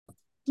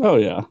Oh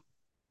yeah.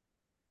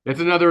 It's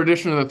another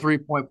edition of the 3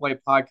 Point Play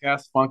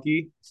podcast.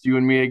 Funky, it's you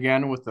and me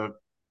again with the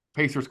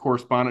Pacers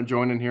correspondent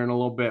joining here in a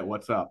little bit.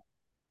 What's up?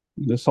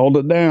 Just hold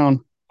it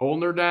down.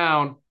 Holding her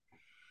down.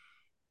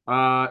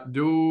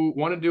 Do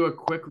want to do a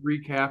quick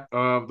recap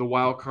of the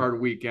wild card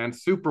weekend,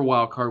 super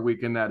wild card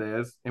weekend that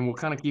is, and we'll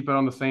kind of keep it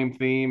on the same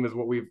theme as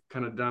what we've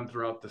kind of done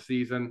throughout the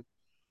season.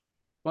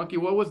 Funky,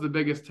 what was the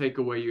biggest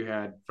takeaway you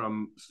had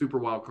from super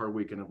wild card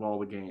weekend of all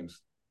the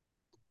games?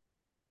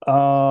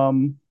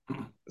 Um,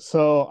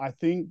 so I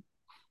think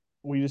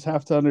we just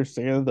have to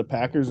understand that the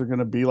Packers are going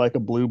to be like a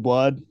blue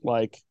blood.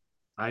 Like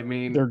I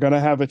mean, they're going to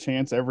have a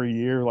chance every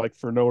year, like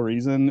for no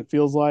reason. It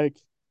feels like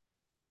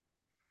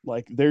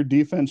their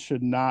defense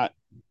should not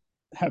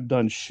have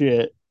done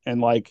shit, and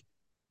like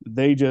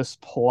they just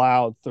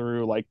plowed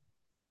through. Like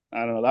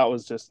I don't know, that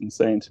was just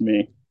insane to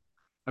me.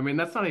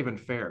 that's not even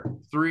fair.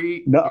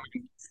 Three, No,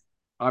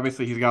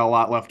 obviously, he's got a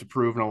lot left to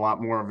prove and a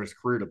lot more of his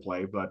career to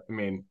play, but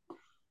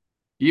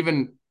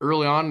even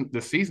early on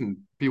this season,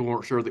 people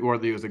weren't sure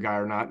whether he was a guy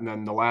or not. And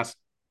then the last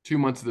 2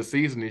 months of the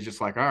season, he's just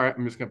like, all right,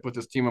 I'm just going to put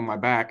this team on my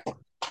back.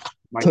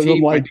 took them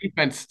My like,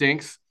 defense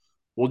stinks.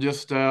 We'll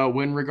just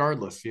win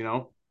regardless, you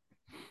know?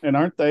 and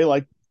aren't they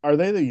like, are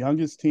they the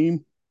youngest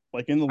team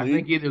like in the I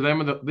think league? either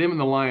them and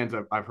the Lions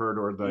I've heard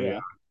are Yeah,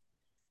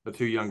 the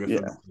two youngest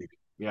of the yeah. league.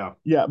 Yeah.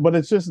 Yeah, but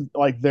it's just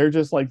like they're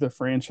just like the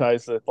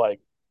franchise that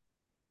like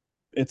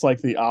it's like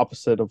the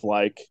opposite of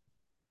like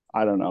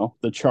I don't know,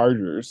 the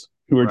Chargers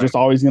who are Right. just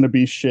always going to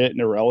be shit and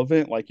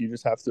irrelevant. Like you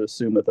just have to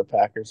assume that the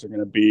Packers are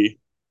going to be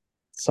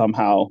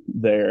somehow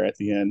there at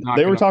the end. Not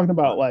They were gonna talking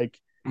about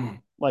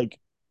like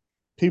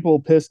people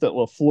pissed at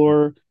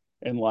LaFleur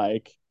and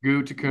like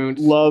Goo to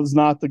Kuntz. Love's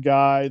not the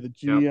guy, the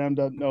Yep. GM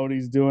doesn't know what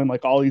he's doing,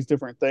 like all these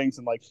different things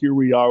and like here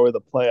we are with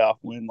a playoff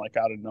win like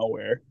out of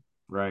nowhere.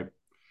 Right.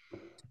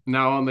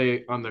 Now on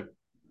the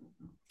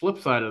flip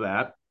side of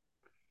that,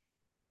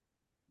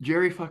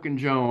 Jerry fucking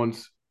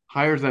Jones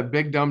hires that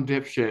big dumb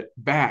dipshit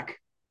back.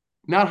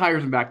 Not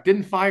hires him back,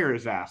 didn't fire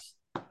his ass.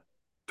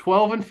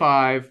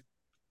 12-5,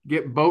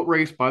 get boat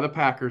raced by the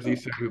Packers, he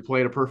said, who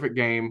played a perfect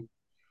game.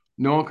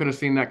 No one could have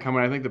seen that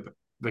coming. I think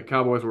the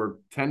Cowboys were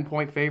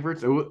 10-point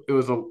favorites. It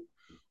was a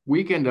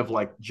weekend of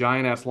like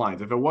giant ass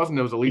lines. If it wasn't,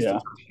 it was at least a Yeah.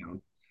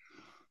 touchdown.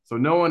 So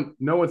no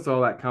one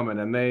saw that coming,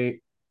 and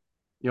they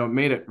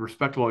made it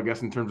respectable, I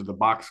guess, in terms of the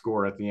box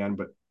score at the end,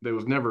 but it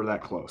was never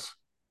that close.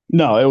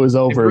 No, it was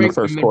over in the And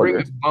first they bring quarter.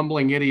 this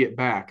bumbling idiot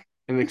back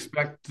and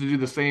expect to do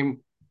the same,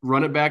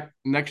 run it back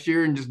next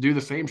year and just do the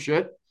same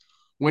shit,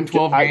 win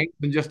 12 I games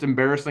and just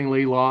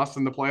embarrassingly lost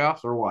in the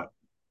playoffs, or what?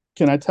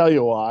 can I tell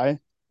you why?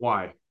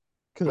 Why?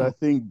 Because I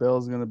think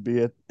Bill's going to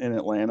be in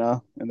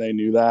Atlanta, and they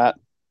knew that.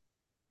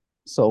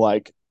 So,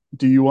 like,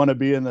 do you want to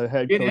be in the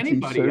head Get coaching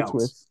anybody search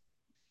with? else.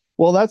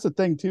 Well, that's the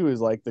thing too. Is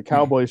like the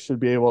Cowboys should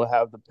be able to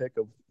have the pick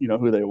of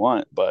who they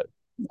want, but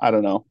I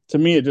don't know. To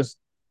me, it just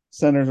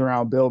centers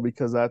around Bill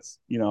because that's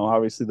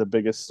obviously the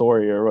biggest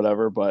story or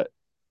whatever. But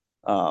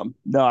no,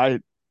 I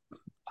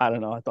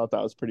don't know. I thought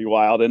that was pretty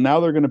wild, and now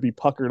they're going to be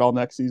puckered all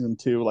next season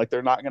too. Like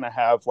they're not going to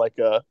have like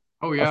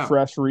Oh a yeah.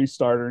 fresh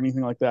restart or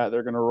anything like that.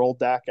 They're going to roll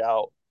Dak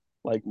out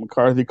like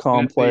McCarthy And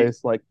calm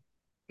plays. Like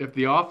if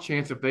the off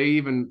chance, if they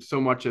even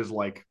so much as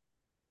like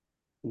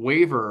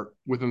waiver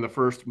within the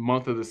first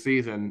month of the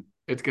season,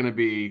 it's going to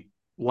be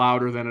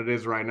louder than it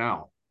is right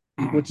now.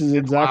 which is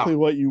It's loud. exactly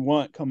what you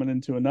want coming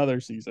into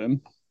another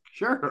season.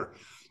 Sure.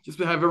 Just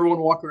to have everyone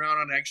walk around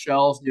on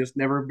eggshells, and just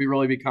never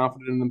be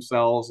confident in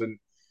themselves, and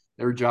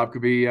their job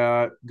could be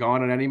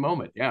gone at any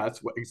moment. Yeah,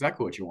 that's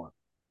exactly what you want.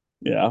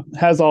 Yeah,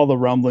 has all the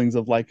rumblings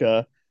of like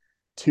a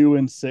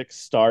 2-6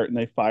 start, and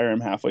they fire him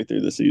halfway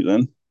through the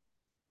season.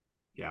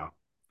 Yeah.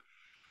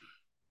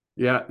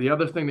 Yeah. The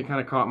other thing that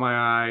kind of caught my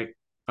eye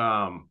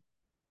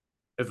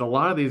is a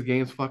lot of these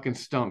games fucking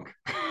stunk.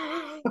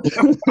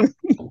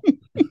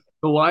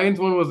 The Lions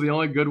one was the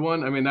only good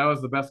one. That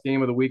was the best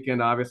game of the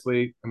weekend,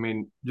 obviously.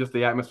 Just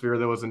the atmosphere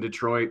that was in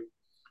Detroit,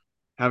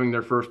 having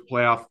their first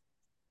playoff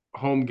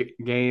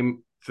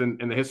game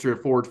in the history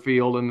of Ford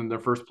Field, and then their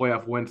first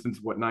playoff win since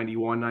what,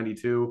 91,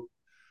 92.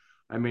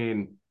 I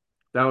mean,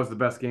 that was the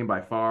best game by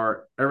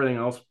far. Everything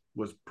else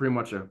was pretty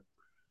much a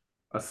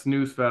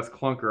snooze fest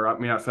clunker.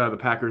 Outside of the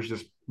Packers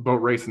just boat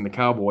racing the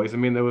Cowboys.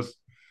 There was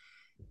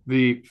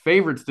the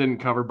favorites didn't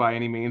cover by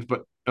any means,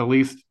 but at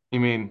least,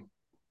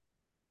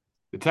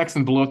 the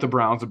Texans blew out the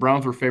Browns. The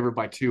Browns were favored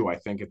by two, I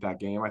think, at that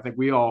game. I think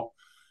we all,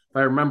 if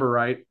I remember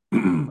right,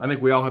 I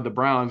think we all had the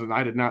Browns, and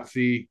I did not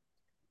see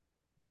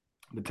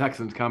the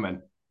Texans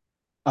coming.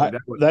 I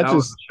that That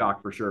was a just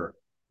shock for sure.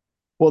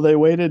 well, they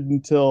waited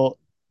until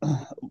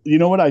you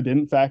know what I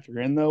didn't factor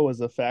in though was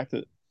the fact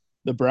that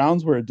the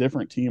Browns were a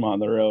different team on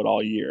the road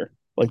all year.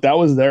 Like that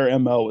was their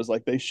MO was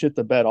like they shit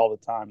the bed all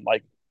the time.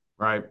 Like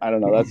Right. I don't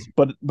know. That's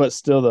but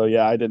still though,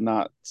 yeah, I did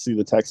not see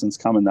the Texans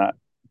coming that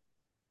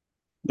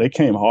they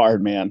came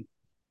hard, man.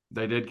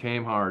 They did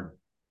came hard.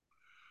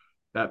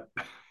 That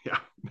yeah.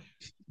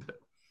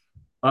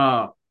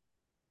 Uh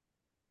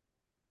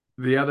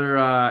the other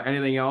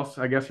anything else,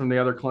 I guess, from the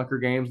other clunker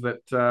games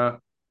that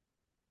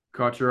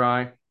caught your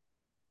eye?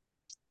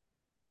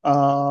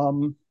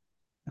 Um,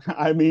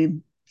 I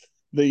mean,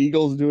 the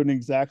Eagles doing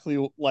exactly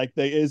like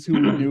they is who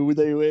we knew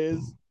they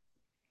is.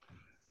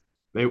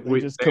 They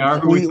just They are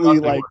who we completely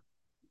thought they like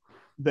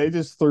they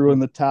just threw in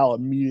the towel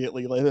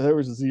immediately. Like there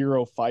was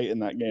zero fight in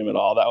that game at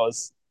all. That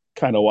was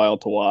kind of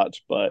wild to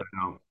watch, but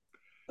were.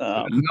 And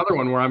that's um, another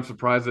one where I'm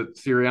surprised that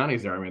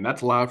Sirianni's there. I mean,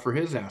 that's loud for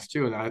his ass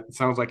too, and it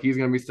sounds like he's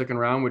going to be sticking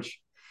around. Which,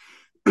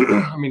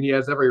 I mean, he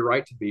has every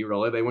right to be.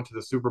 Really, they went to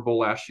the Super Bowl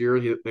last year.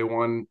 They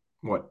won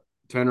what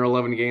 10 or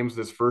 11 games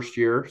this first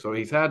year, so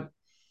he's had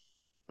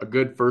a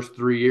good first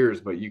 3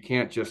 years. But you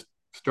can't just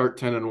start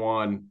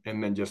 10-1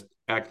 and then just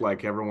act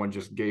like everyone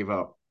just gave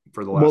up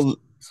for the last. well,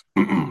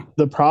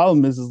 the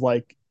problem is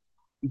like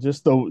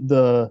just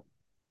the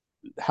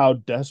how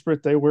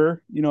desperate they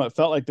were. You know, it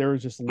felt like there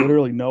was just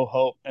literally no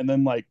hope, and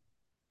then like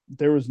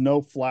there was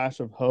no flash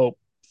of hope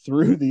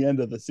through the end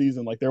of the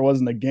season. Like there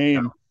wasn't a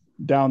game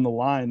down the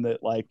line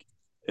that like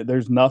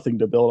there's nothing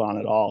to build on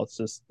at all. It's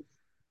just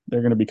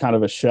they're going to be kind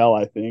of a shell,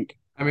 I think.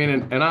 I mean,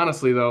 and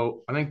honestly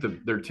though, I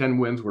think their 10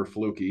 wins were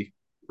fluky,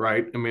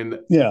 right? I mean,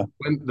 Yeah,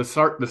 when the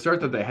start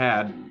that they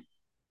had,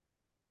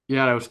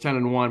 yeah, it was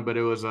 10-1, but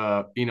it was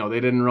they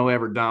didn't really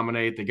ever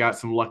dominate. They got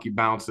some lucky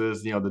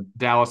bounces. The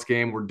Dallas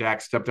game where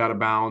Dak stepped out of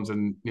bounds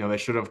and they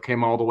should have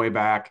came all the way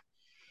back.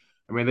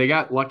 I mean, they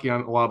got lucky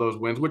on a lot of those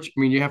wins, which I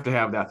mean you have to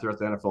have that throughout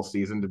the NFL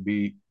season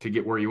to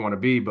get where you want to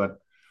be, but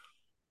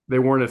they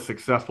weren't as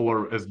successful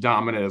or as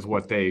dominant as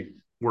what they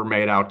were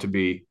made out to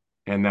be,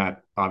 and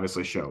that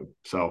obviously showed.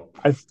 So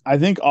I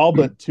think all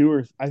but two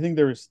or I think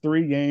there was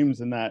three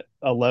games in that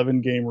 11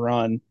 game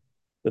run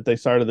that they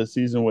started the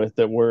season with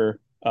that were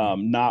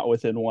not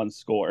within one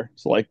score.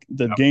 So like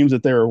the yeah, games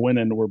that they were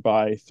winning were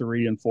by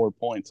 3 and 4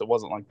 points. It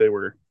wasn't like they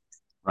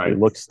right.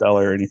 looked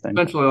stellar or anything.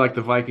 Essentially like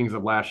the Vikings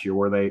of last year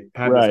where they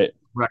had this Right.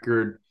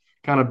 record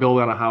kind of built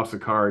on a house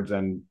of cards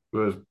and it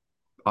was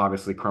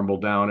obviously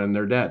crumbled down and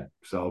they're dead.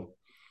 So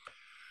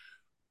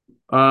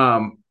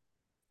um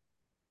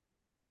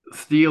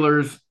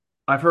Steelers,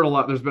 I've heard a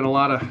lot. There's been a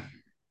lot of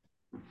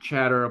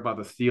chatter about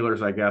the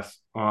Steelers, I guess,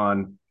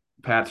 on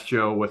Pat's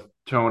show with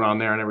Tone on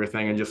there and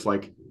everything, and just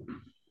like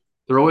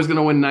they're always going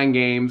to win 9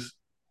 games.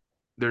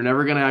 They're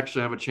never going to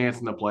actually have a chance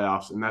in the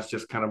playoffs, and that's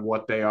just kind of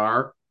what they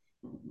are.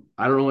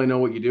 I don't really know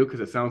what you do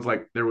because it sounds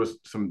like there was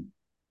some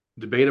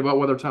debate about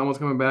whether Tom was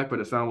coming back, but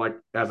it sounded like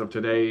as of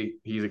today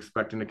he's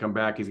expecting to come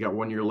back. He's got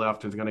 1 year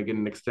left and he's going to get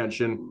an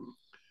extension.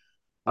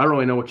 I don't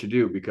really know what you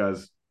do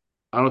because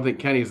I don't think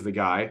Kenny's the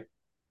guy.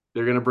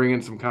 They're going to bring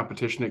in some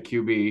competition at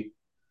QB,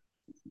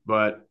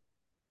 but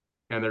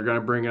and they're going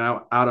to bring an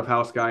out of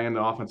house guy in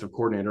the offensive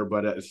coordinator.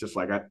 But it's just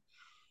like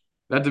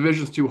that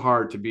division's too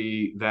hard to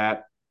be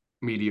that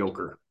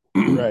mediocre.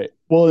 Right.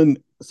 Well, and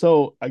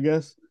so I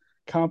guess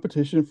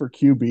competition for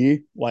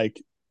QB, like,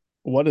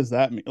 what does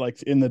that mean?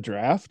 Like in the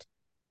draft?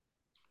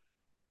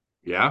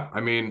 Yeah,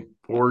 I mean,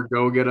 or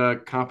go get a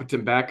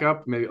competent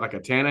backup, maybe like a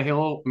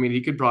Tannehill. I mean,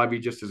 he could probably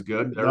be just as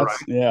good. They're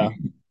That's right. yeah.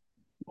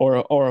 Or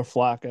a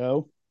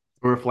Flacco.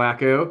 Or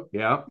Flacco,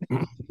 yeah.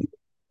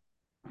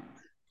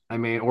 I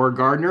mean, or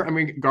Gardner. I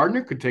mean,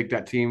 Gardner could take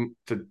that team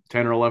to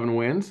 10 or 11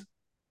 wins.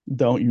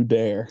 Don't you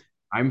dare.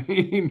 I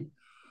mean,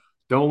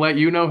 don't let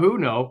you know who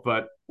know,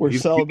 but We're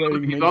he's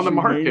celebrating he's on the Minshew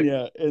market.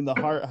 Mania in the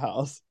Hart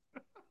House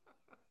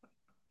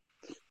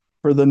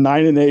for the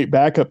 9-8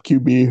 backup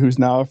QB who's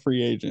now a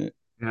free agent.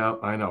 Yeah,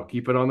 I know.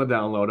 Keep it on the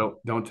down low.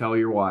 Don't tell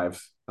your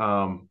wives.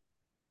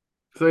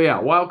 So yeah,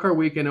 wild card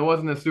weekend. It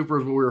wasn't as super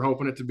as what we were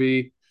hoping it to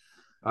be,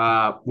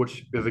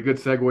 which is a good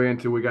segue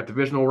into we got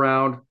divisional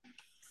round,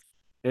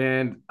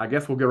 and I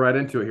guess we'll get right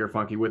into it here,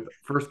 Funky, with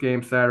first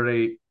game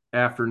Saturday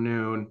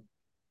afternoon.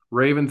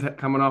 Ravens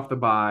coming off the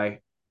bye,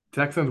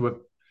 Texans with.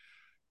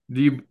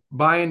 Do you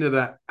buy into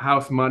that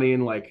house money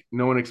and like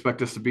no one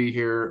expects us to be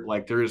here?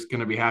 Like they're just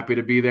gonna be happy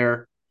to be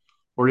there,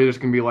 or are you just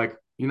gonna be like,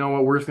 you know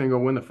what, we're just gonna go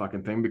win the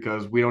fucking thing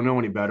because we don't know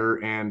any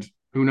better and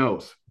who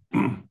knows?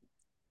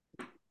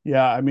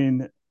 Yeah, I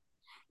mean,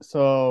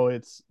 so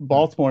it's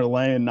Baltimore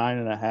laying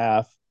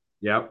 9.5.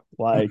 Yep.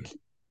 Like,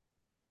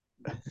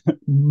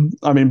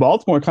 I mean,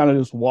 Baltimore kind of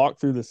just walked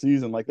through the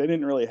season. Like they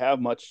didn't really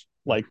have much,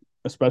 like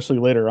especially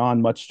later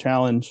on, much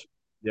challenge.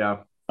 Yeah.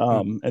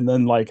 And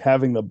then like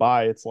having the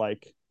bye, it's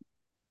like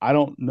I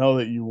don't know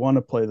that you want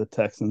to play the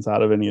Texans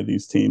out of any of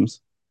these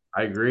teams.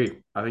 I agree.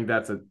 I think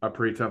that's a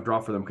pretty tough draw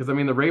for them because I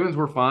mean the Ravens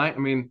were fine. I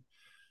mean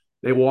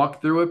they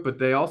walked through it, but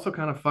they also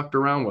kind of fucked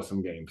around with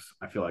some games.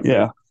 I feel like they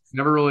Yeah,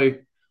 never really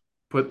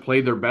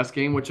played their best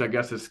game, which I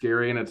guess is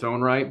scary in its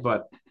own right.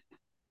 But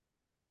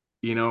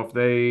if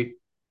they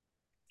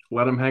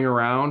let them hang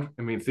around,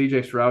 I mean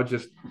CJ Stroud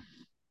just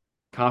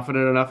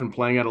confident enough in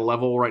playing at a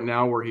level right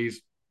now where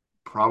he's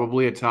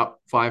probably a top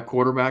 5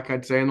 quarterback,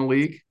 I'd say, in the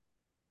league,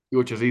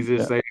 which is easy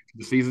to yeah, say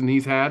the season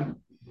he's had.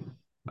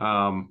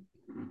 Um,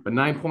 but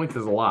 9 points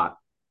is a lot.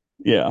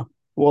 yeah.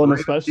 Well, and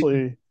Ravens,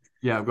 especially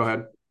yeah, go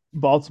ahead.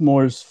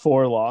 Baltimore's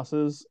four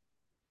losses,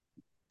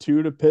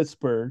 two to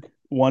Pittsburgh,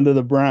 one to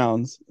the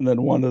Browns, and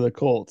then one to the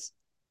Colts.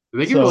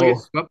 Did they really get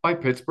So swept by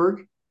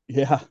Pittsburgh?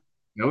 yeah,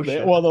 No they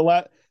shit. well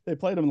the they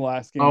played them the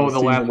last game of Oh, the the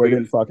season last where it week.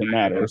 didn't fucking Yeah,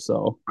 yeah, yeah. matter.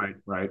 So Right,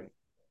 right.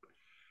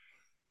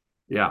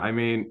 Yeah, I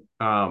mean,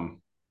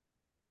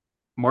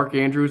 Mark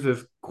Andrews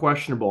is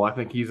questionable. I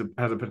think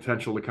has a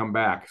potential to come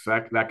back.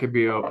 So that could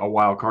be a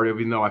wild card,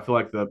 even though I feel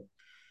like the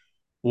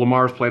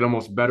Lamar's played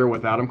almost better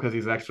without him because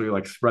he's actually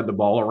like spread the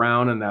ball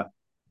around, and that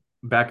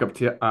backup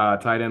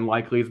tight end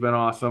likely has been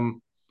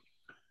awesome.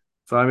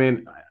 So I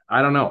mean,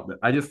 I don't know.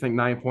 I just think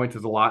 9 points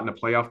is a lot in a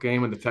playoff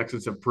game, and the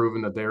Texans have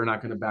proven that they're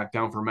not going to back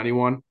down from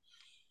anyone.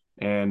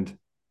 And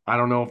I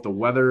don't know if the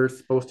weather is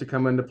supposed to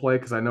come into play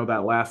because I know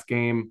that last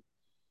game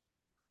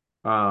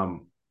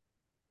um,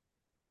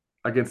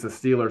 against the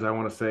Steelers, I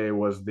want to say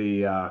was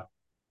the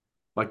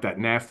like that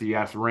nasty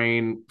ass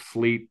rain,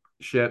 sleet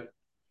shit.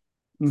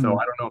 So Mhm.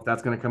 I don't know if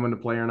that's going to come into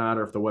play or not,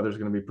 or if the weather's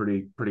going to be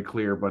pretty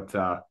clear. But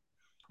I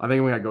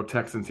think we got to go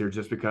Texans here,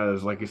 just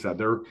because, like you said,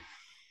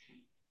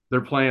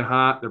 they're playing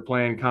hot, they're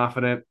playing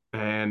confident,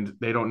 and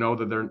they don't know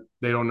that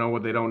they don't know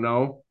what they don't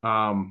know.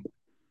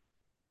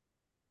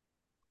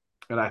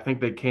 And I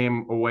think they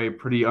came away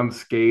pretty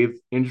unscathed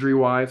injury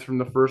wise from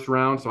the first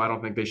round, so I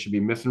don't think they should be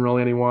missing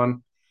really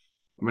anyone.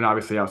 I mean,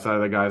 obviously outside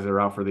of the guys that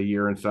are out for the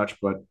year and such,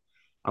 but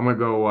I'm gonna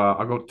go.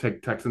 I'll go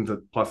take Texans at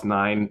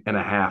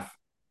 +9.5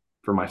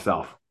 for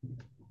myself.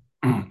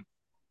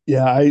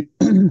 Yeah, I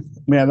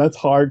man, that's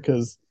hard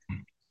because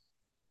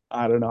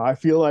I don't know. I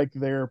feel like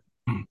they're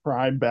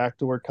prime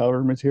backdoor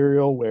cover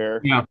material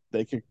where Yeah,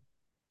 they could,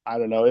 I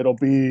don't know, it'll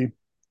be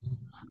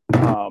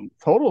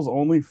total's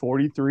only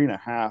 43 and a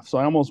half. So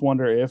I almost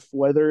wonder if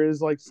weather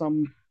is like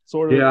some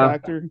sort of a yeah,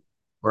 factor.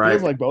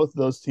 Feels right. like both of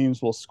those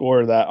teams will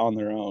score that on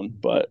their own,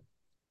 but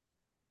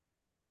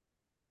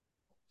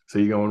So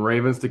you going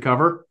Ravens to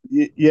cover?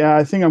 yeah,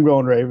 I think I'm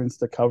going Ravens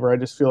to cover. I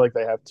just feel like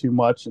they have too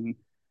much and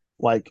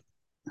like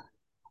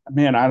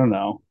man, I don't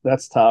know.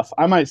 That's tough.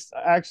 I might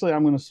actually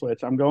I'm gonna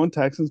switch. I'm going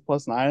Texans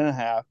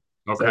 +9.5.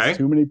 So that's Okay.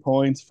 too many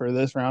points for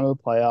this round of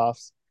the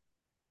playoffs.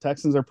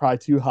 Texans are probably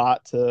too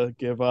hot to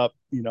give up,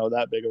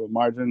 that big of a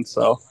margin.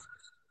 So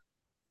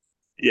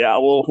yeah,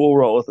 we'll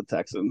roll with the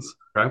Texans.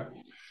 Okay.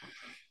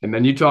 And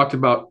then you talked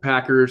about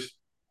Packers,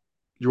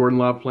 Jordan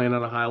Love playing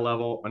at a high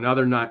level.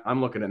 Another nine.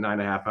 I'm looking at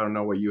 9.5. I don't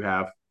know what you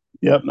have.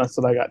 Yep, that's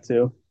what I got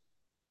too.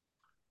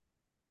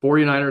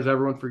 49ers,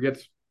 everyone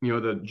forgets,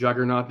 the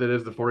juggernaut that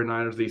is the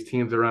 49ers. These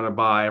teams that are on a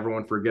bye,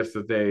 everyone forgets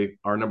that they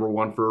are number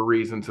one for a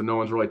reason. So no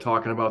one's really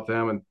talking about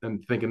them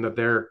and thinking that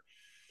they're,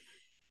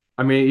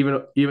 I mean,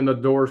 even the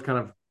doors kind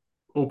of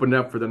opened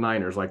up for the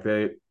Niners.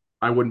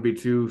 I wouldn't be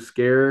too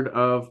scared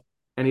of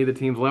any of the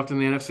teams left in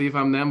the NFC if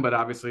I'm them. But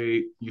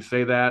obviously, you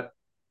say that,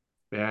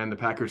 and the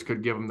Packers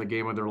could give them the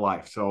game of their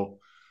life. So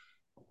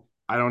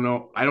I don't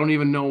know. I don't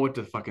even know what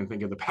to fucking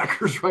think of the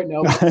Packers right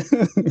now.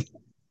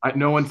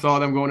 No one saw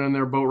them going in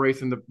their boat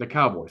racing the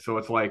Cowboys. So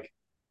it's like,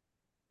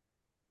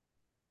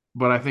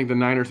 but I think the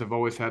Niners have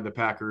always had the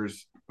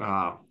Packers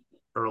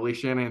early.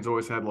 Shanahan's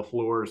always had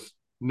LaFleur's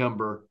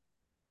number.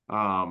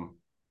 Um,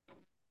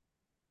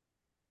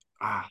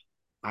 ah,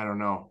 I don't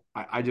know.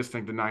 I just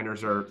think the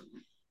Niners are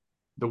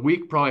the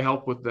week probably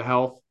helped with the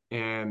health,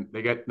 and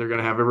they're going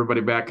to have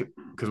everybody back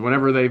because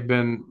whenever they've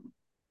been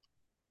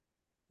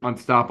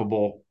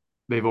unstoppable,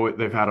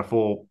 they've had a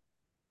full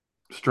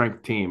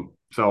strength team.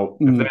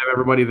 So if they Mm, have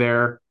everybody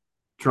there,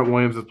 Trent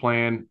Williams is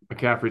playing,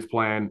 McCaffrey's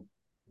playing,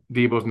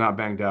 Debo's not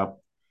banged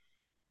up.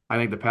 I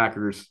think the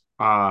Packers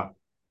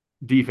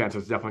defense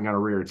is definitely going to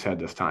rear its head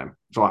this time.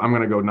 So I'm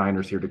going to go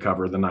Niners here to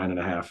cover the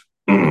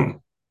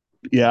 9.5.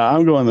 yeah,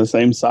 I'm going the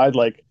same side.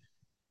 Like,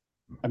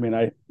 I mean,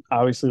 I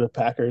obviously the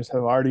Packers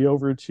have already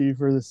overachieved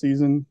for the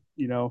season,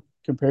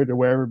 compared to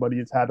where everybody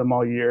has had them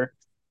all year.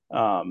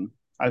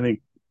 I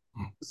think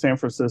San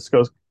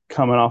Francisco's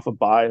coming off a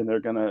bye and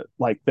they're gonna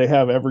like they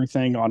have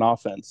everything on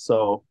offense,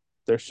 so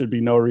there should be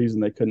no reason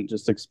they couldn't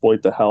just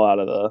exploit the hell out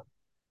of the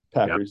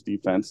Yeah, Packers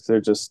defense.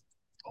 They're just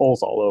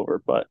holes all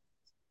over. But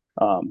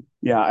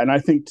yeah, and I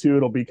think too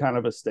it'll be kind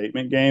of a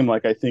statement game.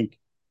 Like I think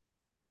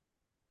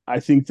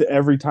that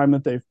every time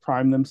that they've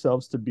primed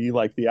themselves to be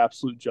like the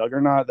absolute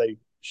juggernaut, they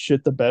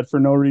shit the bed for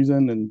no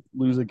reason and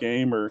lose a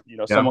game, or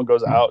yeah, someone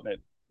goes out and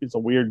it's a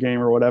weird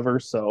game or whatever.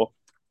 So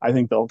I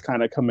think they'll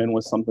kind of come in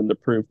with something to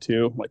prove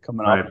too, like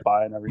coming off right. a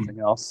bye and everything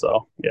else.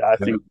 So yeah, I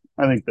Yeah. think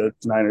I think the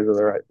Niners are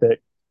the right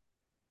pick.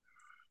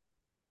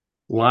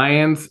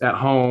 Lions at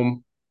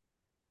home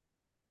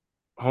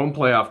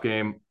playoff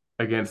game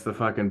against the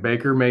fucking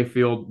Baker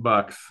Mayfield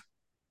Bucks,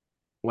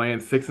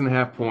 laying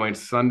 6.5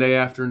 points Sunday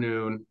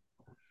afternoon.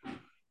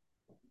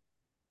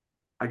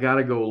 I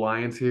gotta go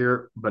Lions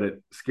here, but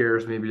it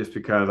scares me just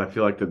because I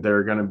feel like that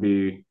they're gonna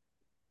be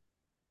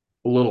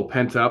a little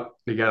pent up.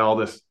 They got all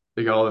this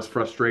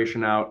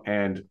frustration out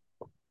and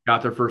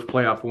got their first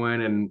playoff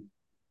win in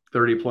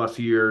 30 plus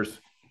years.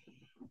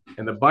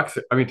 And the Bucks,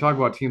 I mean, talk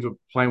about teams with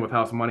playing with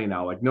house money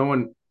now. Like no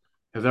one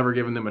has ever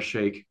given them a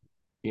shake.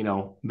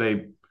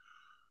 They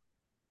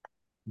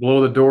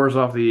blow the doors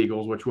off the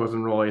Eagles, which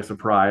wasn't really a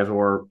surprise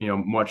or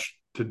much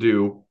to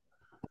do.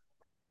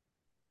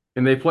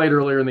 And they played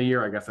earlier in the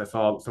year. I guess I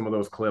saw some of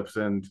those clips,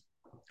 and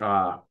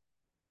uh,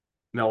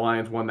 the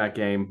Lions won that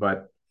game.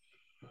 But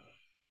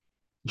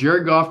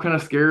Jared Goff kind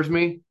of scares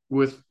me.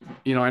 with,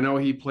 I know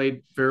he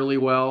played fairly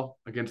well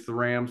against the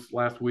Rams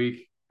last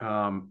week,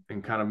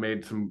 and kind of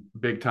made some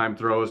big time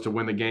throws to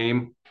win the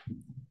game.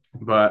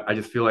 But I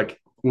just feel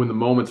like when the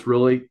moment's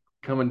really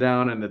coming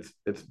down and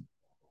it's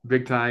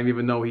big time,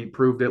 even though he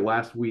proved it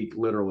last week,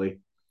 literally,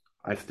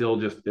 I still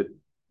just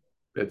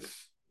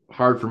it's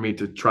hard for me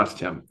to trust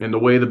him. And the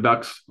way the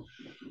Bucks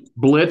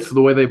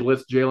the way they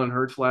blitzed Jalen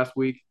Hurts last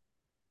week,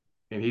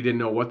 and he didn't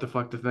know what the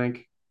fuck to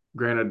think.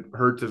 Granted,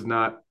 Hurts is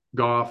not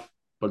Goff,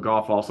 but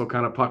Goff also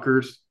kind of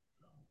puckers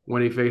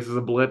when he faces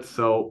a blitz,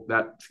 so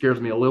that scares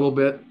me a little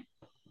bit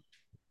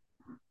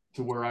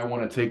to where I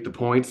want to take the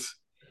points.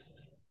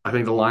 I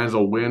think the Lions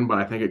will win, but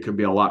I think it could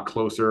be a lot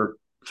closer.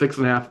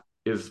 6.5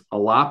 is a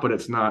lot, but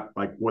it's not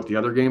like what the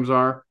other games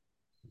are.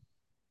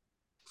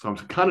 So I'm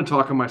kind of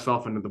talking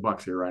myself into the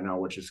Bucks here right now,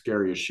 which is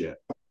scary as shit.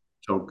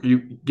 So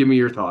you give me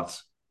your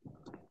thoughts.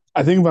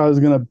 I think if I was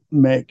gonna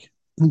make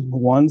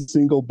one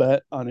single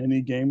bet on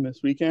any game this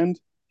weekend,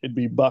 it'd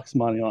be Bucks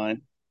money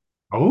line.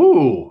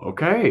 Oh,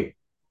 okay.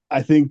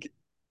 I think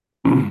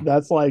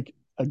that's like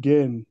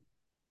again,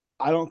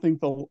 I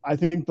think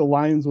the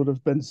Lions would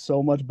have been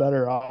so much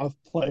better off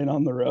playing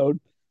on the road,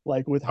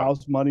 like with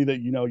house money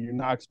that you're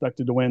not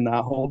expected to win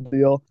that whole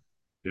deal.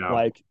 Yeah.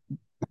 Like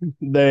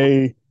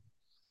they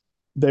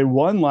they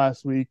won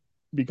last week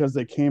because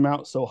they came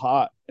out so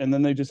hot, and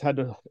then they just had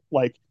to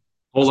like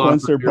Hold on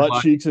clench for their your butt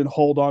life. cheeks and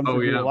hold on Oh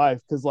for dear yeah. life.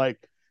 Because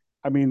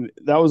I mean,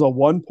 that was a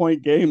 1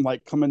 point game,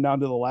 like coming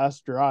down to the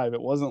last drive.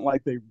 It wasn't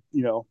like they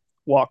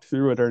walked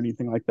through it or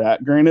anything like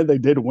that. Granted, they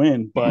did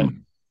win, but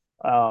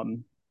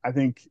I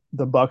think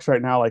the Bucks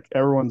right now, like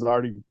everyone's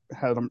already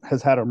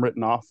has had them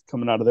written off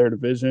coming out of their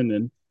division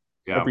and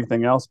Yeah.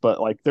 everything else. But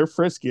like they're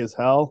frisky as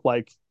hell.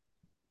 Like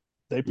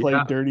they play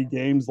Yeah. dirty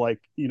games. Like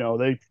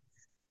they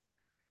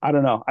I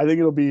don't know. I think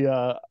it'll be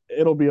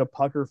a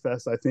pucker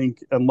fest. I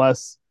think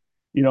unless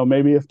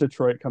maybe if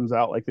Detroit comes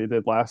out like they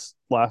did last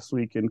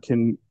week and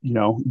can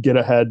get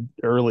ahead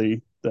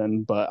early,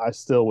 then but I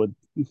still would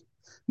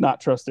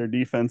not trust their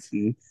defense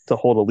and to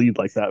hold a lead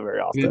like that very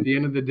And at often. the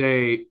end of the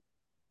day,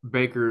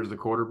 Baker is the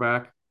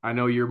quarterback. I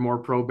know you're more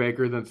pro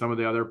Baker than some of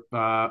the other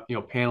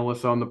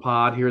panelists on the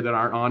pod here that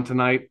aren't on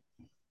tonight.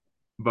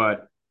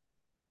 But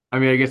I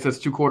mean, I guess that's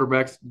two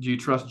quarterbacks. Do you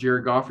trust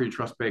Jared Goff or you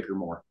trust Baker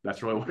more?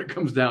 That's really what it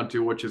comes down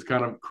to, which is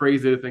kind of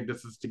crazy to think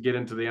this is to get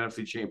into the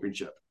NFC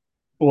Championship.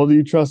 Well, do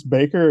you trust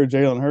Baker or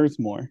Jalen Hurts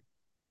more?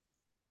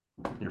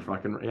 You're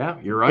fucking yeah.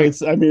 You're right.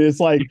 I mean, it's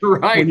like You're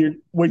right.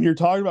 when you're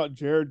talking about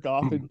Jared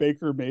Goff and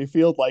Baker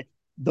Mayfield, like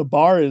the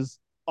bar is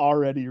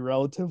already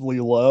relatively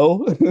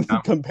low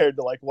Yeah. compared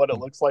to like what it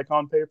looks like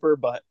on paper.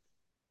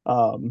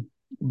 Um,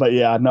 but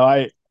yeah,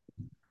 no,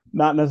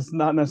 not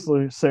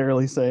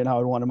necessarily saying I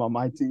would want him on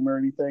my team or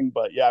anything,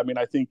 but yeah, I mean,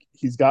 I think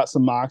he's got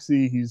some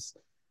moxie.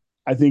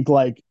 I think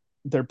like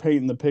they're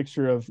painting the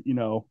picture of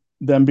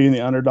them being the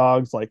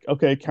underdogs. Like,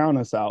 okay, count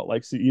us out.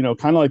 Like, so,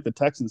 kind of like the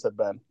Texans have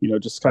been.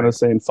 Just kind Right. of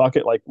saying, fuck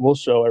it, like we'll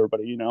show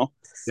everybody.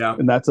 Yeah.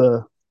 And that's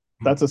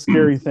a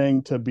scary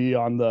thing to be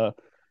on the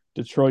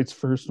Detroit's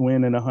first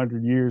win in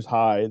 100 years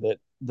high that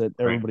Right.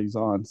 everybody's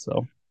on.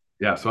 So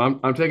Yeah. So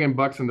I'm taking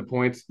Bucks in the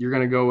points. You're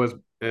gonna go as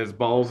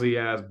ballsy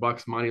as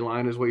Bucks money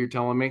line is what you're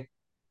telling me.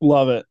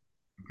 love it.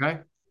 Okay.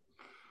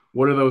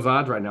 What are those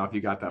odds right now if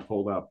you got that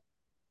pulled up?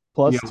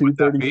 Plus What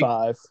that be?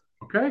 235.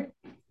 Okay.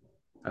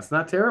 That's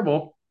not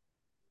terrible.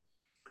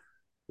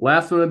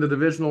 Last one of the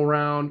divisional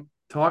round,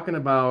 talking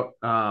about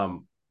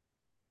no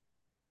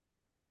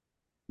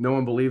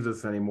one believes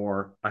this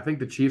anymore. I think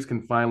the Chiefs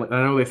can finally,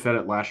 I know they said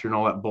it last year and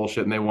all that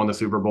bullshit, and they won the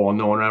Super Bowl, and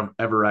no one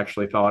ever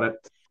actually thought it.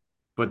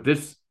 But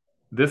this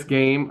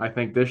game, I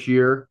think this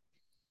year,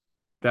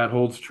 that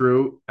holds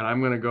true. And I'm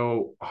going to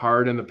go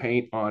hard in the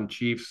paint on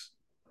Chiefs.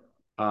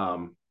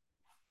 Um,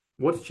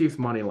 what's Chiefs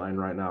money line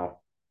right now?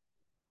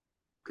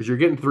 Because you're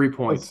getting 3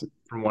 points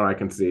from what I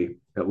can see,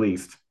 at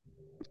least.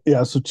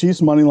 Yeah, so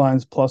Chiefs money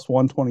lines plus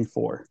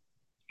 124.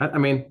 I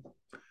mean,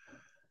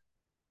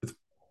 it's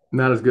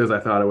not as good as I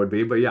thought it would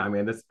be, but yeah, I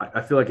mean,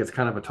 I feel like it's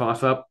kind of a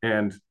toss up.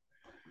 And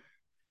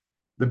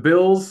the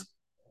Bills,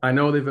 I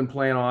know they've been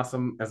playing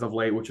awesome as of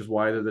late, which is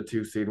why they're the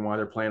 2 seed and why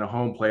they're playing a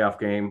home playoff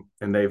game.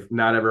 And they've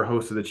not ever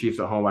hosted the Chiefs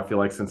at home. I feel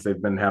like since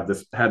they've been had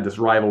this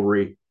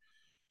rivalry,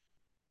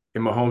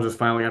 and Mahomes is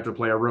finally have to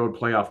play a road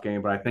playoff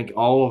game. But I think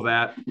all of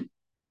that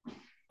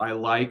I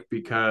like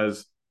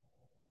because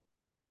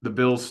the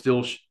Bills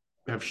still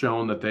have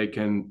shown that they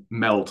can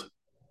melt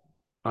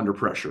under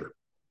pressure,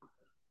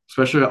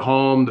 especially at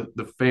home.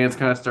 The fans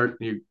kind of start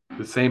the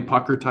same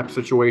pucker type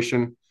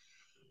situation.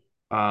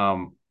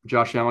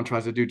 Josh Allen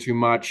tries to do too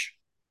much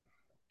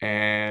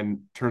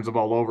and turns the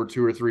ball over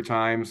 2 or 3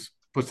 times,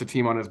 puts the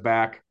team on his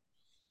back.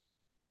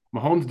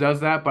 Mahomes does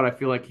that, but I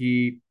feel like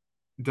he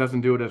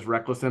doesn't do it as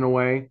reckless in a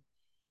way.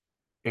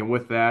 And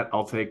with that,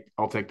 I'll take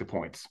the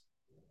points.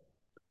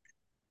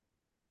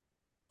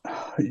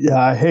 Yeah,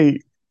 I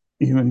hate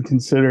even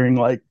considering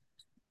like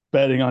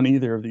betting on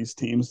either of these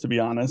teams, to be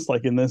honest.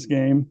 Like in this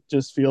game,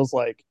 just feels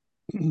like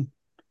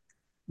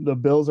the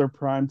Bills are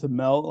primed to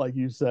melt, like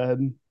you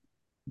said.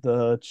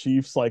 The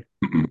Chiefs, like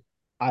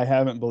I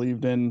haven't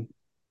believed in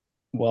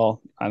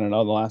well, I don't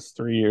know, the last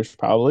 3 years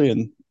probably,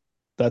 and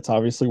that's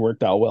obviously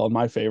worked out well in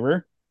my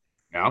favor.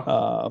 Yeah.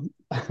 Uh,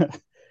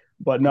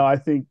 but no, I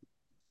think,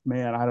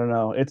 man, I don't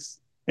know. It's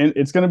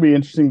going to be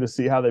interesting to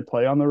see how they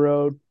play on the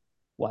road.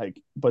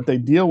 Like, but they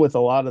deal with a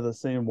lot of the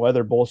same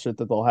weather bullshit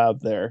that they'll have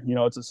there.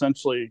 It's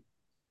essentially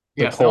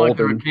the Yeah, it's not like cold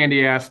they're a and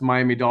candy ass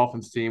Miami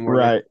Dolphins team where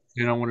right.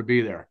 they don't want to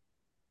be there.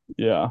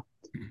 Yeah.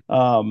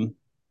 Um,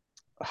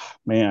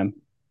 man,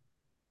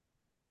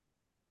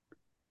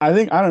 I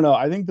don't know.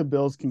 I think the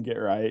Bills can get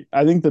right.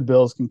 I think the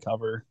Bills can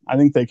cover. I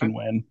think they can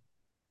win.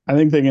 I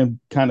think they can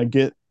kind of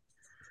get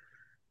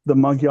the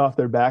monkey off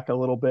their back a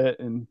little bit.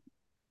 And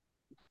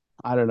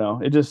I don't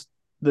know.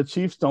 The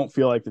Chiefs don't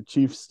feel like the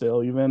Chiefs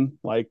still, even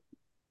like,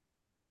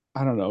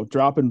 I don't know,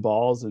 dropping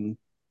balls and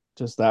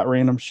just that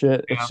random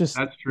shit. It's Yeah, just,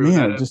 that's true.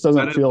 man, it just That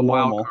doesn't is feel the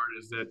wild normal. card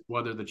is that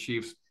whether the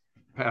Chiefs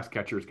pass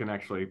catchers can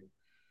actually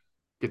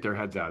get their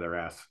heads out of their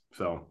ass.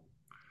 So,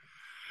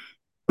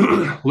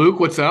 Luke,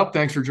 what's up?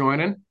 Thanks for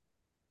joining.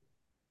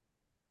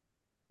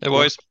 Hey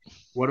What boys,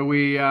 what do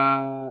we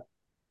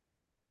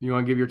you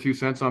want to give your 2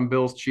 cents on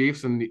Bills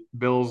Chiefs and the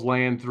Bills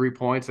laying 3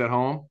 points at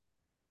home?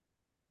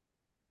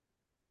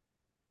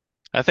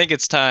 I think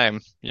it's time.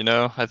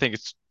 I think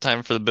it's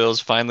time for the Bills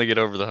to finally get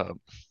over the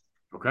hump.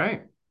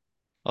 Okay.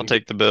 I'll Think it,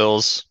 take the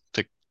Bills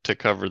to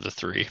cover the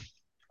 3.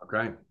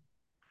 okay.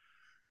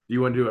 Do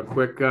you want to do a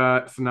quick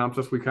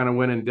synopsis? We kind of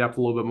went in depth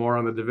a little bit more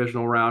on the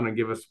divisional round and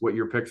give us what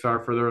your picks are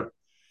for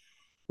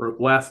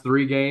last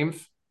 3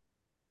 games.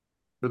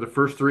 For the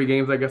first 3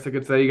 games, I guess I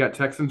could say you got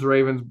Texans,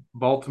 Ravens,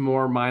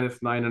 Baltimore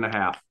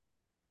 -9.5.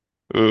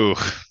 Ooh,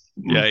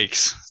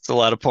 yikes! It's a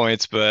lot of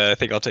points, but I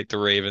think I'll take the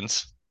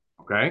Ravens.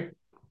 Okay.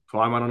 So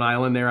I'm on an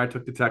island there. I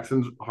took the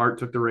Texans. Hart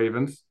took the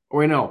Ravens. Oh,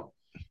 wait, no.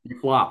 You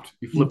flopped.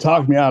 You You flipped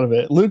talked me out of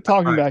it. Luke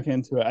talked All me right. back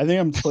into it. I think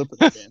I'm flipping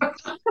again.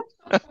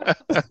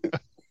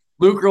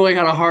 Luke really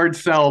had a hard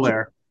sell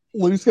there.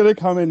 Luke's gonna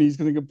come in. He's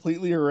gonna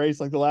completely erase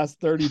like the last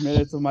 30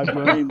 minutes of my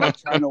brain, like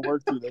trying to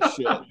work through this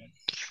shit.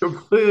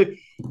 Completely.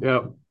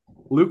 Yeah.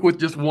 Luke with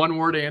just one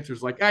word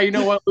answers like, you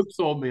know what? Luke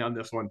sold me on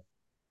this one.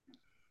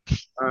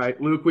 All right,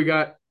 Luke, we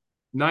got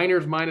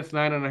Niners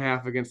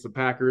 -9.5 against the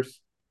Packers.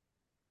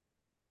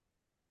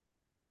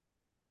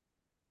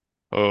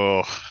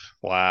 Oh,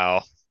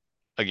 wow!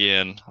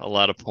 Again, a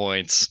lot of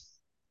points.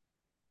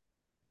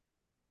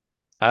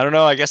 I don't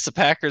know. I guess the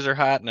Packers are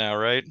hot now,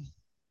 right?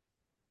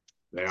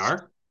 They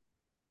are.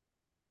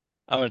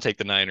 I'm gonna take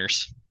the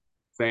Niners.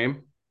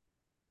 Same.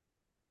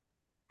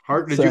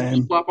 Hart, did you flip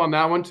Same. flop on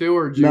that one too,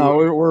 or did you? No,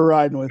 we're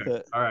riding with Okay.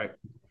 it. All right.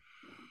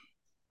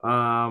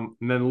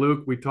 And then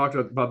Luke, we talked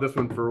about this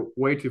one for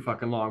way too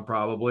fucking long,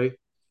 probably.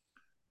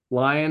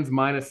 Lions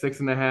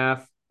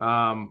 -6.5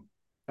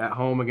 at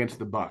home against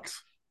the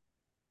Bucks.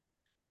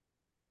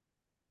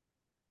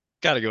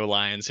 Got to go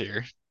Lions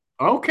here.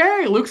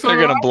 Okay, Luke's They're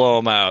on gonna blow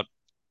them out.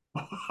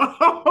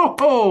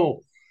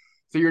 Oh,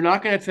 so you're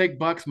not going to take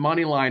Bucks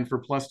money line for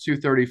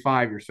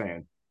 +235, you're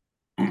saying?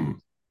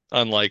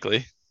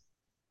 Unlikely.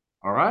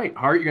 All right.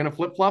 Hart, you're going to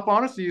flip flop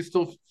on us, or you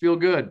still feel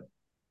good?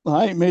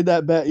 I ain't made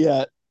that bet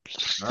yet.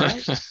 All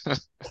right.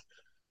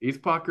 He's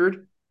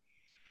puckered.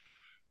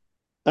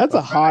 That's a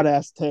Okay. hot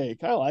ass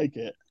take. I like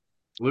it.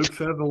 Luke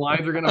says the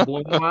Lions are going to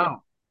blow them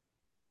out.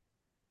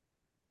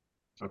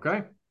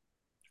 Okay.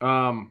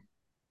 Um,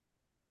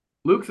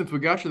 Luke, since we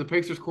got you the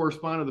Pacers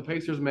correspondent, the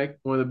Pacers make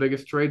one of the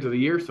biggest trades of the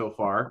year so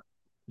far.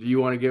 Do you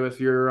want to give us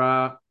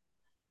your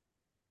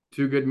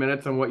 2 good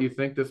minutes on what you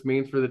think this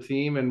means for the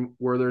team and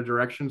where their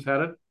direction's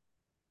headed?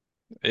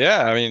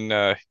 Yeah, I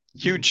mean,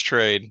 huge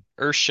trade,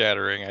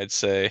 earth-shattering, I'd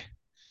say.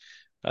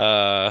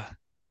 Uh,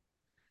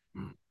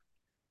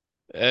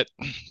 it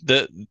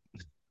the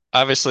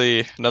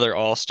obviously another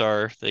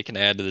all-star they can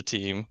add to the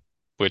team,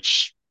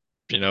 which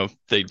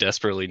they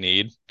desperately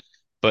need.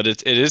 But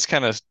it is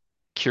kind of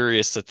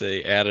curious that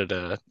they added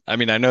I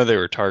mean, I know they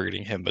were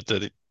targeting him, but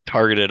they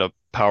targeted a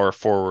power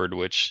forward,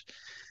 which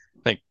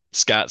I think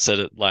Scott said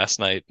it last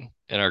night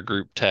in our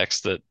group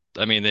text that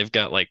I mean they've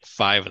got like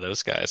 5 of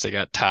those guys. They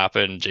got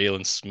Toppin,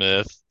 Jalen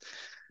Smith,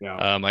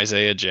 Yeah.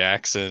 Isaiah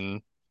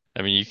Jackson.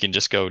 I mean, you can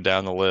just go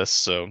down the list.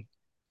 So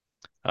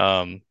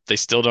they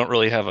still don't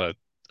really have a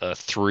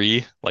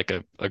 3, like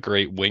a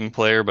great wing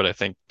player, but I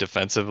think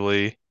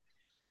defensively,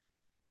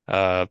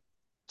 uh,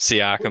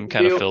 What's Siakam the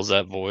kind of deal? fills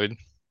that void.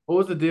 What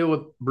was the deal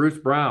with Bruce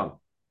Brown?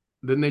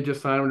 Didn't they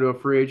just sign him to a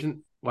free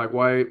agent? Like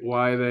why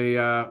are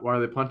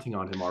they punting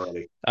on him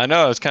already? I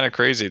know it's kind of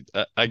crazy.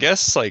 I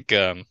guess like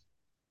a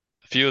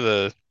few of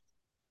the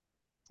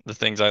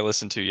things I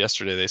listened to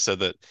yesterday, they said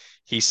that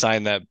he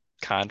signed that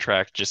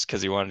contract just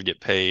because he wanted to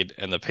get paid,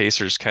 and the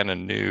Pacers kind of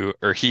knew,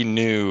 or he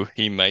knew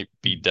he might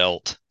be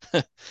dealt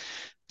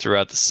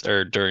throughout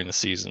or during the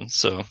season.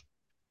 So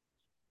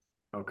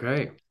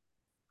Okay.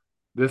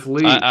 This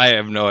league. I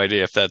have no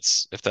idea if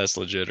that's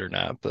legit or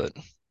not,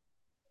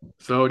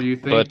 So do you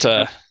think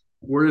but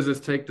where does this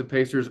take the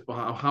Pacers?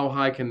 How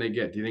high can they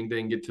get? Do you think they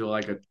can get to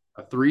like a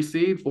 3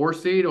 seed, 4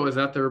 seed, or is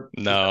that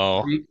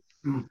no, peak?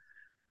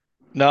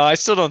 no, I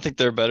still don't think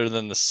they're better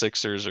than the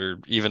Sixers or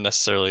even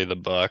necessarily the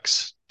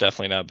Bucks.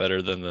 definitely not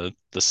better than the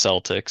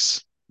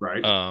Celtics.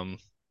 Right. Um,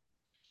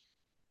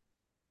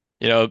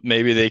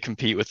 maybe they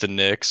compete with the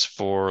Knicks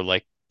for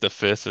like the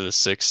fifth or the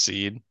sixth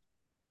seed.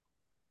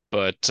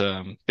 But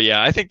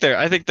yeah, I think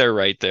they're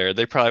right there.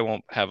 They probably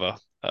won't have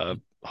a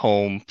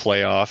home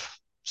playoff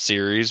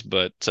series,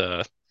 but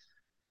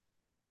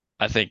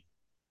I think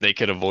they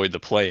could avoid the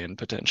play-in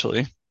potentially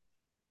at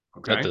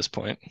Okay. this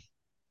point.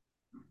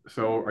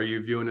 So are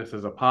you viewing this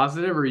as a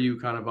positive, or are you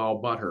kind of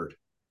all butthurt?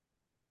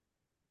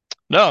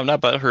 No, I'm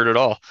not butthurt at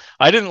all.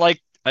 I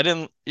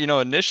didn't,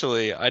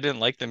 initially I didn't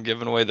like them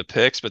giving away the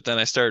picks, but then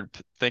I started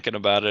thinking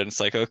about it and it's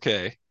like,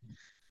 okay,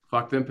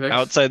 Fuck them picks.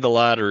 outside the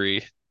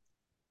lottery,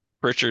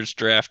 Pritchard's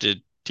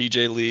drafted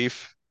TJ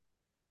Leaf,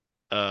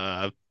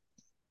 uh,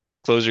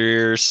 close your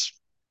ears,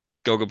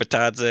 Gogo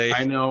Batadze,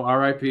 I know.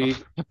 R.I.P.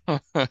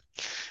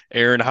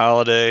 Aaron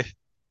Holiday.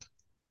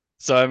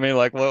 So I mean,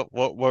 like, what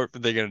are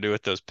they gonna do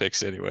with those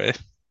picks anyway?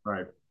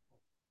 Right.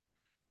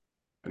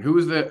 And who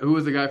was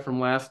the guy from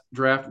last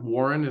draft?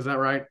 Warren, is that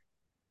right?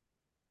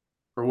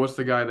 Or what's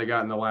the guy they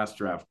got in the last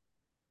draft?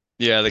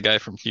 Yeah, the guy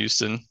from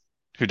Houston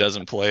who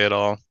doesn't play at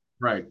all.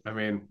 Right. I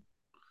mean,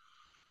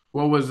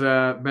 what was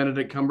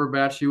Benedict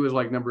Cumberbatch? He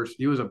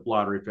was a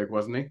lottery pick,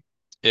 wasn't he?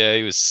 Yeah,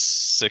 he was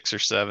 6 or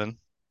 7.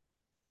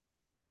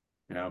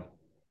 Yeah.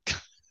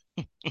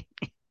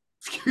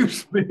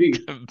 Excuse me.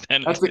 That's a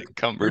Benedict that's a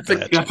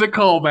Cumberbatch. that's a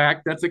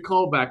callback. That's a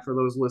callback for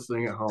those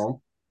listening at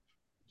home.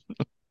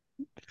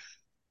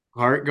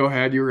 All right, go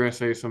ahead. You were gonna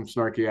say some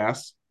snarky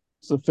ass.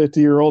 It's a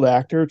 50-year-old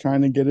actor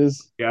trying to get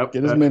his Yep,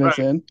 get his that's minutes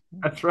right. in.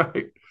 That's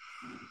right.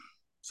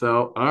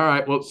 So, all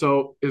right. Well,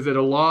 so is it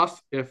a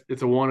loss if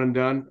it's a one and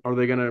done? Are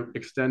they going to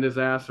extend his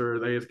ass, or are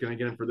they just going to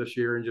get him for this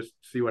year and just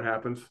see what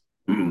happens?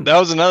 That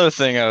was another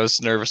thing I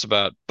was nervous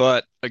about.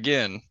 But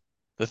again,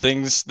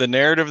 the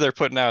narrative they're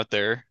putting out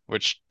there,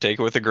 which take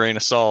it with a grain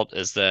of salt,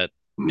 is that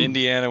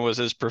Indiana was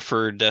his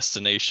preferred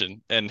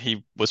destination and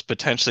he was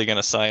potentially going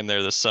to sign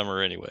there this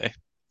summer anyway.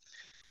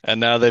 And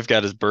now they've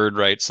got his bird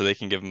right so they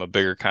can give him a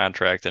bigger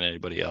contract than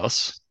anybody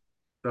else.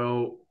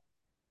 So,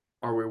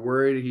 are we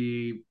worried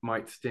he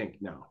might stink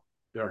now?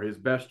 Are his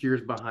best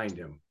years behind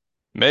him?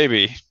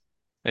 Maybe.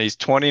 He's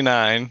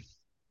 29.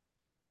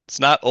 It's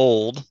not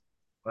old,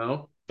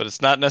 Well, but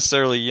it's not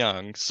necessarily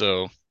young.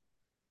 So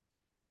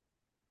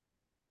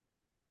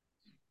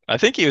I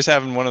think he was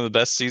having one of the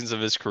best seasons of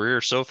his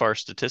career so far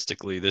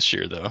statistically this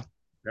year, though.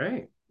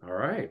 great. All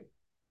right.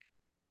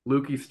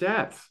 Lukey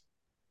stats.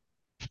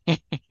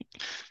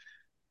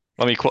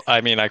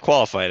 I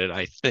qualified it,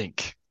 I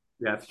think.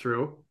 That's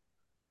true.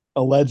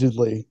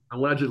 Allegedly.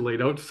 Allegedly.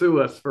 Don't sue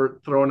us for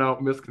throwing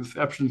out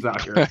misconceptions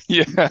out here.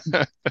 Yeah.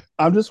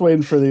 I'm just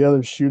waiting for the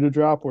other shoe to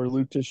drop where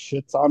Luke just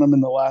shits on him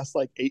in the last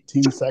like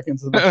 18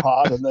 seconds of the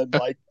pod, and then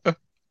like,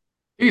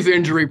 He's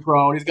injury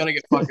prone. He's going to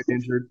get fucking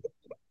injured.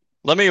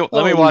 Let me he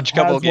watch a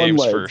couple has one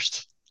games leg.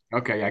 first.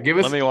 Okay, yeah.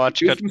 Let me watch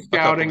Do some a couple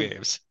scouting.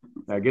 games.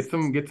 Get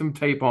some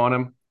tape on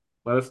him.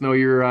 Let us know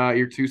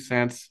your 2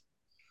 cents,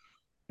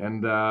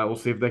 and we'll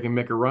see if they can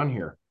make a run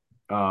here.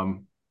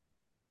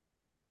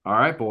 All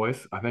right,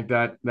 boys. I think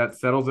that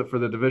settles it for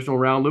the divisional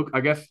round. Luke,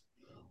 I guess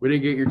we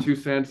didn't get your 2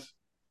 cents.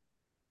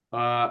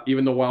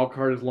 Even the wild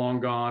card is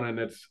long gone, and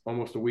it's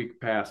almost a week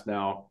past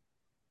now.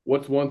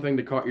 What's one thing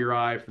that caught your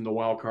eye from the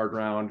wild card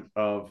round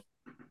of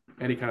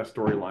any kind of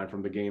storyline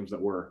from the games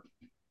that were?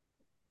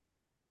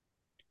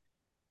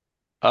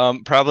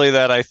 Probably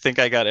that I think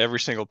I got every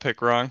single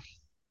pick wrong.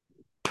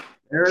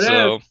 There it is.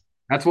 So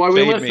That's why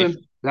we fade me.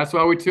 listen. That's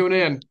why we tune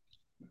in.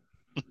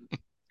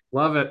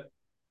 Love it.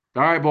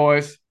 All right,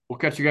 boys. We'll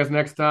catch you guys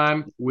next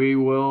time. We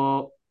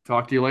will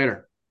talk to you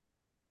later.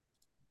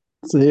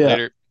 So yeah.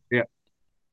 Later.